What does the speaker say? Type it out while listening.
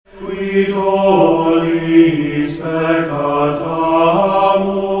qui tollis peccata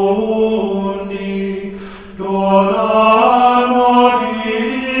mundi, dona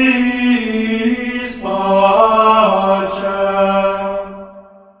nobis pacem.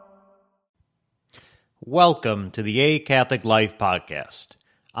 Welcome to the A Catholic Life podcast.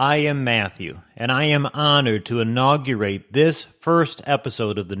 I am Matthew, and I am honored to inaugurate this first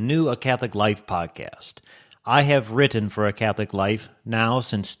episode of the new A Catholic Life podcast. I have written for A Catholic Life now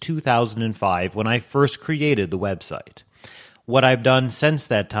since 2005 when I first created the website. What I've done since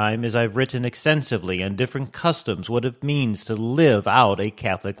that time is I've written extensively on different customs, what it means to live out a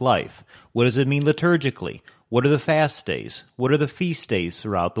Catholic life. What does it mean liturgically? What are the fast days? What are the feast days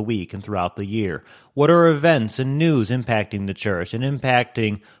throughout the week and throughout the year? What are events and news impacting the church and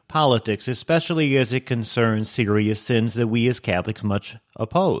impacting politics, especially as it concerns serious sins that we as Catholics much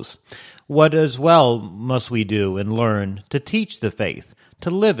oppose? What as well must we do and learn to teach the faith, to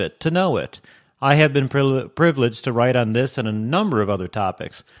live it, to know it? I have been privileged to write on this and a number of other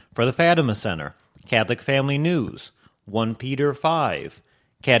topics for the Fatima Center, Catholic Family News, 1 Peter 5,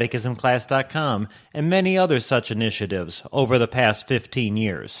 CatechismClass.com, and many other such initiatives over the past 15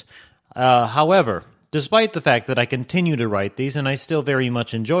 years. However, despite the fact that I continue to write these, and I still very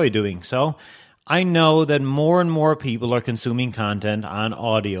much enjoy doing so, I know that more and more people are consuming content on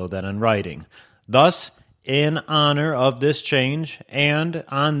audio than on writing. Thus, in honor of this change, and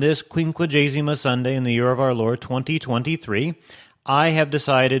on this Quinquagesima Sunday in the year of our Lord 2023, I have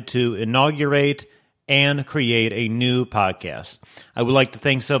decided to inaugurate and create a new podcast. I would like to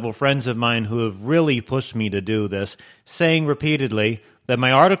thank several friends of mine who have really pushed me to do this, saying repeatedly that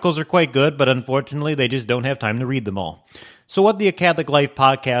my articles are quite good, but unfortunately they just don't have time to read them all. So what the A Catholic Life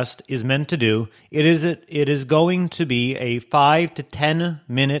podcast is meant to do, it is going to be a 5 to 10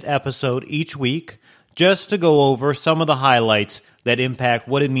 minute episode each week, just to go over some of the highlights that impact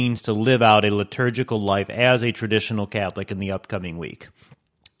what it means to live out a liturgical life as a traditional Catholic in the upcoming week.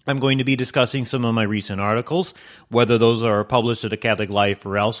 I'm going to be discussing some of my recent articles, whether those are published at A Catholic Life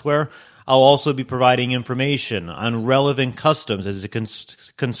or elsewhere. I'll also be providing information on relevant customs as it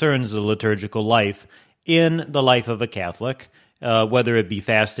concerns the liturgical life in the life of a Catholic, whether it be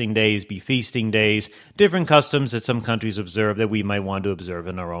fasting days, be feasting days, different customs that some countries observe that we might want to observe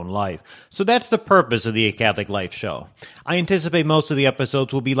in our own life. So that's the purpose of the A Catholic Life show. I anticipate most of the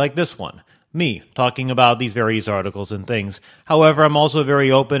episodes will be like this one, me talking about these various articles and things. However, I'm also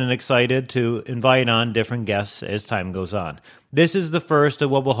very open and excited to invite on different guests as time goes on. This is the first of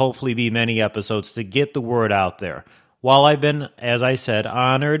what will hopefully be many episodes to get the word out there. While I've been, as I said,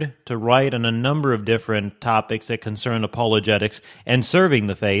 honored to write on a number of different topics that concern apologetics and serving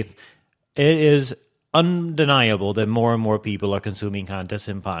the faith, it is undeniable that more and more people are consuming content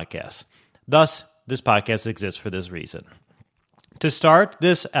in podcasts. Thus, this podcast exists for this reason. To start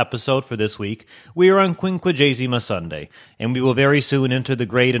this episode for this week, we are on Quinquagesima Sunday, and we will very soon enter the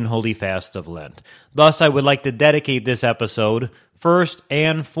great and holy fast of Lent. Thus, I would like to dedicate this episode, first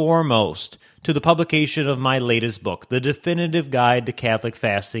and foremost, to the publication of my latest book, The Definitive Guide to Catholic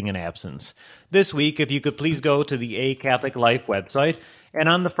Fasting and Abstinence. This week, if you could please go to the A Catholic Life website, and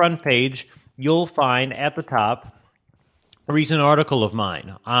on the front page, you'll find at the top a recent article of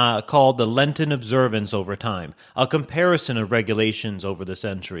mine called The Lenten Observance Over Time, a comparison of regulations over the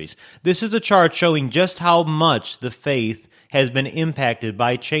centuries. This is a chart showing just how much the faith has been impacted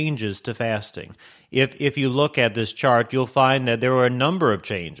by changes to fasting. If you look at this chart, you'll find that there were a number of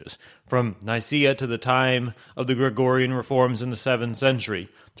changes, from Nicaea to the time of the Gregorian reforms in the 7th century,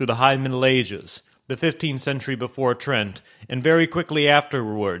 through the High Middle Ages, the 15th century before Trent, and very quickly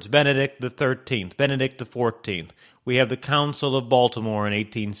afterwards, Benedict XIII, Benedict XIV. We have the Council of Baltimore in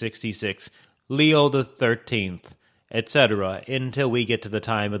 1866, Leo XIII, etc., until we get to the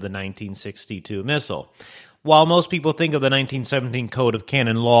time of the 1962 Missal. While most people think of the 1917 Code of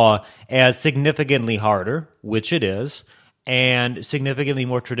Canon Law as significantly harder, which it is, and significantly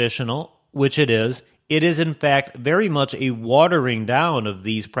more traditional, which it is in fact very much a watering down of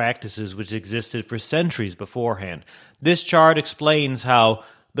these practices which existed for centuries beforehand. This chart explains how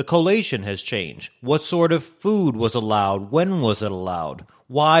the collation has changed. What sort of food was allowed? When was it allowed?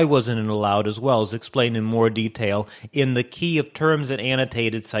 Why wasn't it allowed, as well as explained in more detail in the key of terms and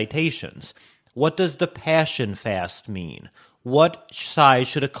annotated citations. What does the Passion Fast mean? What size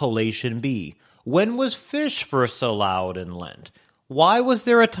should a collation be? When was fish first allowed in Lent? Why was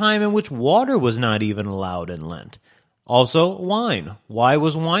there a time in which water was not even allowed in Lent? Also, wine. Why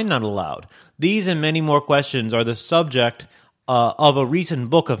was wine not allowed? These and many more questions are the subject of a recent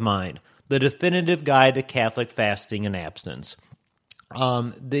book of mine, The Definitive Guide to Catholic Fasting and Abstinence.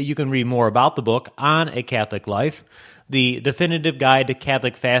 You can read more about the book on A Catholic Life. The Definitive Guide to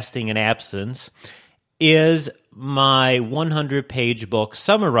Catholic Fasting and Abstinence is my 100-page book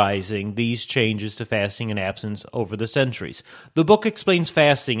summarizing these changes to fasting and abstinence over the centuries. The book explains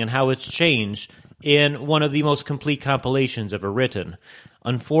fasting and how it's changed in one of the most complete compilations ever written.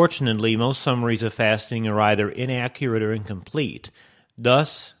 Unfortunately, most summaries of fasting are either inaccurate or incomplete.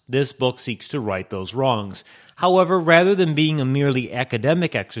 Thus, this book seeks to right those wrongs. However, rather than being a merely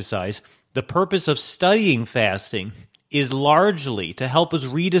academic exercise, the purpose of studying fasting is largely to help us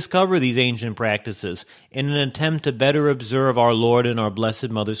rediscover these ancient practices in an attempt to better observe our Lord and our Blessed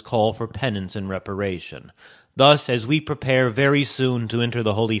Mother's call for penance and reparation. Thus, as we prepare very soon to enter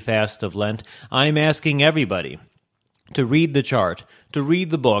the Holy Fast of Lent, I am asking everybody to read the chart, to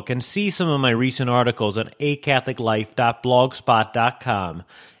read the book, and see some of my recent articles on acatholiclife.blogspot.com,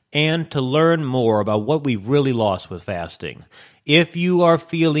 and to learn more about what we've really lost with fasting. If you are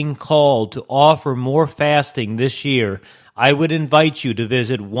feeling called to offer more fasting this year, I would invite you to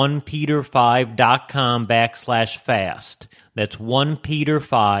visit 1peter5.com/fast. That's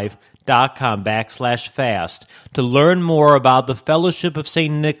 1peter5.com/fast to learn more about the Fellowship of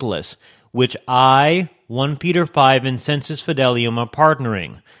St. Nicholas, which I, 1 Peter 5, and Sensus Fidelium are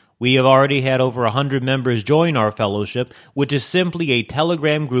partnering. We have already had over 100 members join our fellowship, which is simply a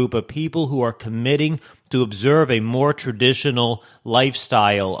Telegram group of people who are committing to observe a more traditional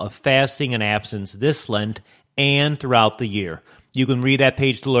lifestyle of fasting and abstinence this Lent and throughout the year. You can read that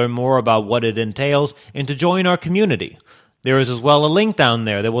page to learn more about what it entails and to join our community. There is as well a link down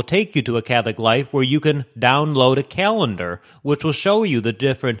there that will take you to A Catholic Life where you can download a calendar which will show you the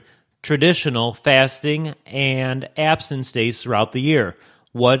different traditional fasting and abstinence days throughout the year.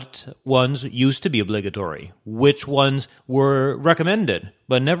 What ones used to be obligatory, which ones were recommended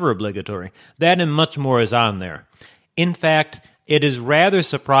but never obligatory. That and much more is on there. In fact, it is rather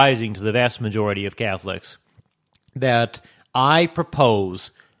surprising to the vast majority of Catholics that I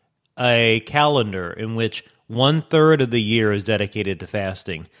propose a calendar in which 1/3 of the year is dedicated to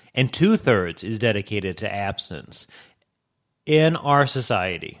fasting and 2/3 is dedicated to abstinence. In our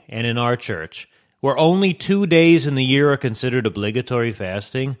society and in our church, where only 2 days in the year are considered obligatory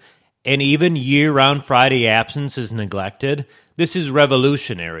fasting, and even year-round Friday abstinence is neglected, this is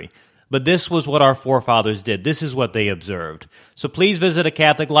revolutionary. But this was what our forefathers did. This is what they observed. So please visit A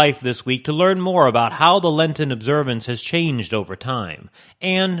Catholic Life this week to learn more about how the Lenten observance has changed over time,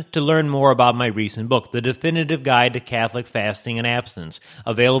 and to learn more about my recent book, The Definitive Guide to Catholic Fasting and Abstinence,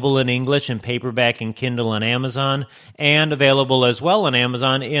 available in English in paperback and Kindle on Amazon, and available as well on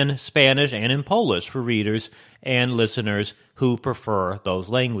Amazon in Spanish and in Polish for readers and listeners who prefer those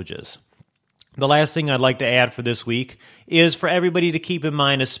languages. The last thing I'd like to add for this week is for everybody to keep in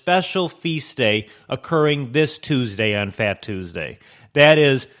mind a special feast day occurring this Tuesday on Fat Tuesday. That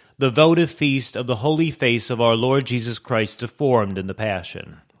is the votive feast of the Holy Face of our Lord Jesus Christ deformed in the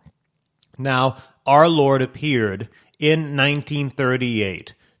Passion. Now, our Lord appeared in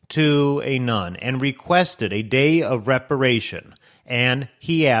 1938 to a nun and requested a day of reparation. And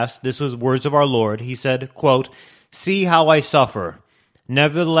he asked, this was words of our Lord, he said, quote, "See how I suffer.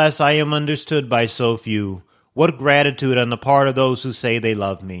 Nevertheless, I am understood by so few. What gratitude on the part of those who say they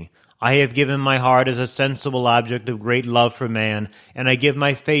love me. I have given my heart as a sensible object of great love for man, and I give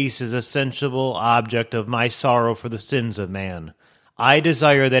my face as a sensible object of my sorrow for the sins of man. I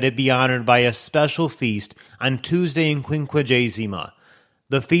desire that it be honored by a special feast on Tuesday in Quinquagesima.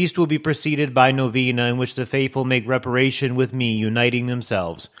 The feast will be preceded by novena in which the faithful make reparation with me, uniting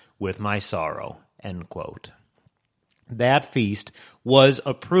themselves with my sorrow." End quote. That feast was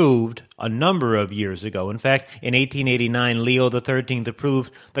approved a number of years ago. In fact, in 1889, Leo XIII approved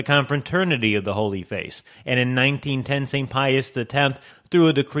the confraternity of the Holy Face. And in 1910, St. Pius X, through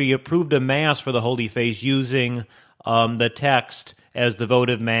a decree, approved a Mass for the Holy Face using the text as the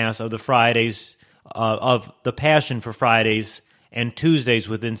votive Mass of the Fridays, of the Passion for Fridays and Tuesdays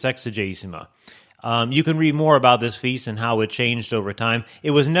within Sexagesima. You can read more about this feast and how it changed over time.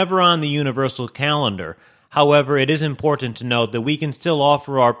 It was never on the universal calendar. However, it is important to note that we can still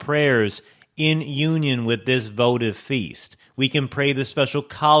offer our prayers in union with this votive feast. We can pray the special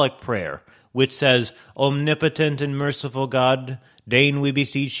collect prayer, which says, "Omnipotent and merciful God, deign, we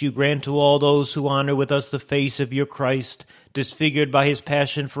beseech you, grant to all those who honor with us the face of your Christ, disfigured by his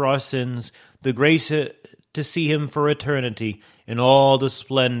passion for our sins, the grace to see him for eternity in all the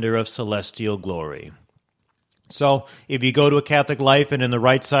splendor of celestial glory." So if you go to a Catholic Life and in the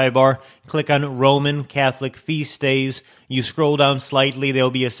right sidebar, click on Roman Catholic Feast Days. You scroll down slightly,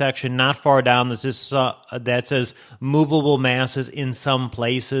 there'll be a section not far down that says Movable Masses in some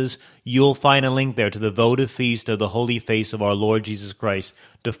places. You'll find a link there to the votive feast of the Holy Face of our Lord Jesus Christ,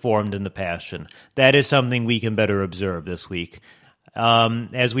 deformed in the Passion. That is something we can better observe this week.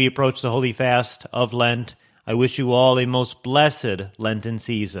 As we approach the Holy Fast of Lent, I wish you all a most blessed Lenten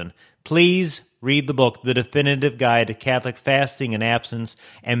season. Please read the book, The Definitive Guide to Catholic Fasting and Abstinence,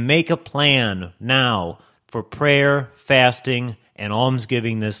 and make a plan now for prayer, fasting, and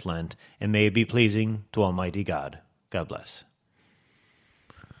almsgiving this Lent, and may it be pleasing to Almighty God. God bless.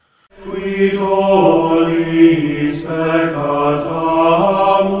 Qui tollis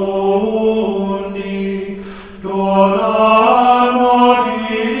peccata mundi, dona